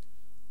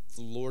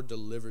 the Lord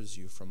delivers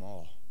you from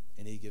all,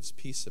 and he gives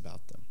peace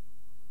about them.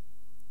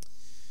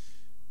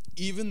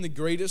 Even the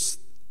greatest,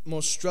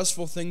 most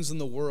stressful things in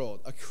the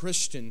world, a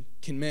Christian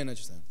can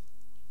manage them.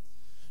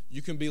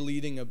 You can be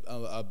leading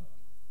a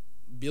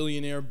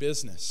billionaire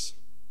business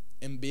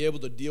and be able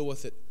to deal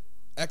with it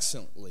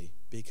excellently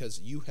because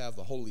you have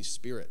the Holy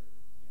Spirit.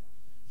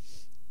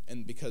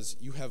 And because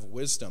you have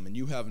wisdom and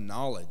you have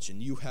knowledge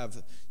and you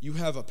have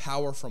a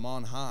power from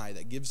on high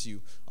that gives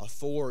you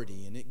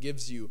authority, and it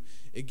gives you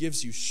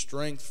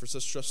strength for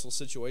such stressful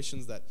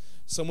situations that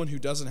someone who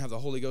doesn't have the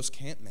Holy Ghost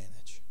can't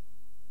manage.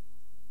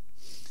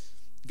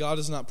 God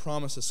does not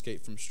promise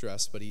escape from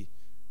stress, but he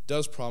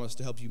does promise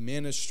to help you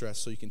manage stress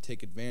so you can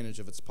take advantage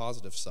of its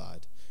positive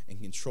side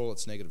and control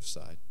its negative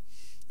side.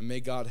 And may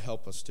God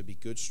help us to be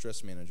good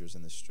stress managers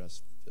in this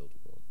stress-filled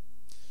world.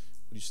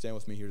 Would you stand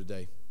with me here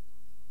today?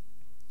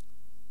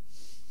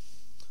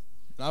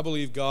 And I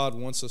believe God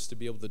wants us to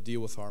be able to deal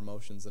with our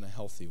emotions in a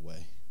healthy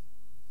way.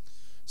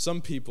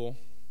 Some people,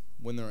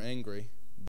 when they're angry,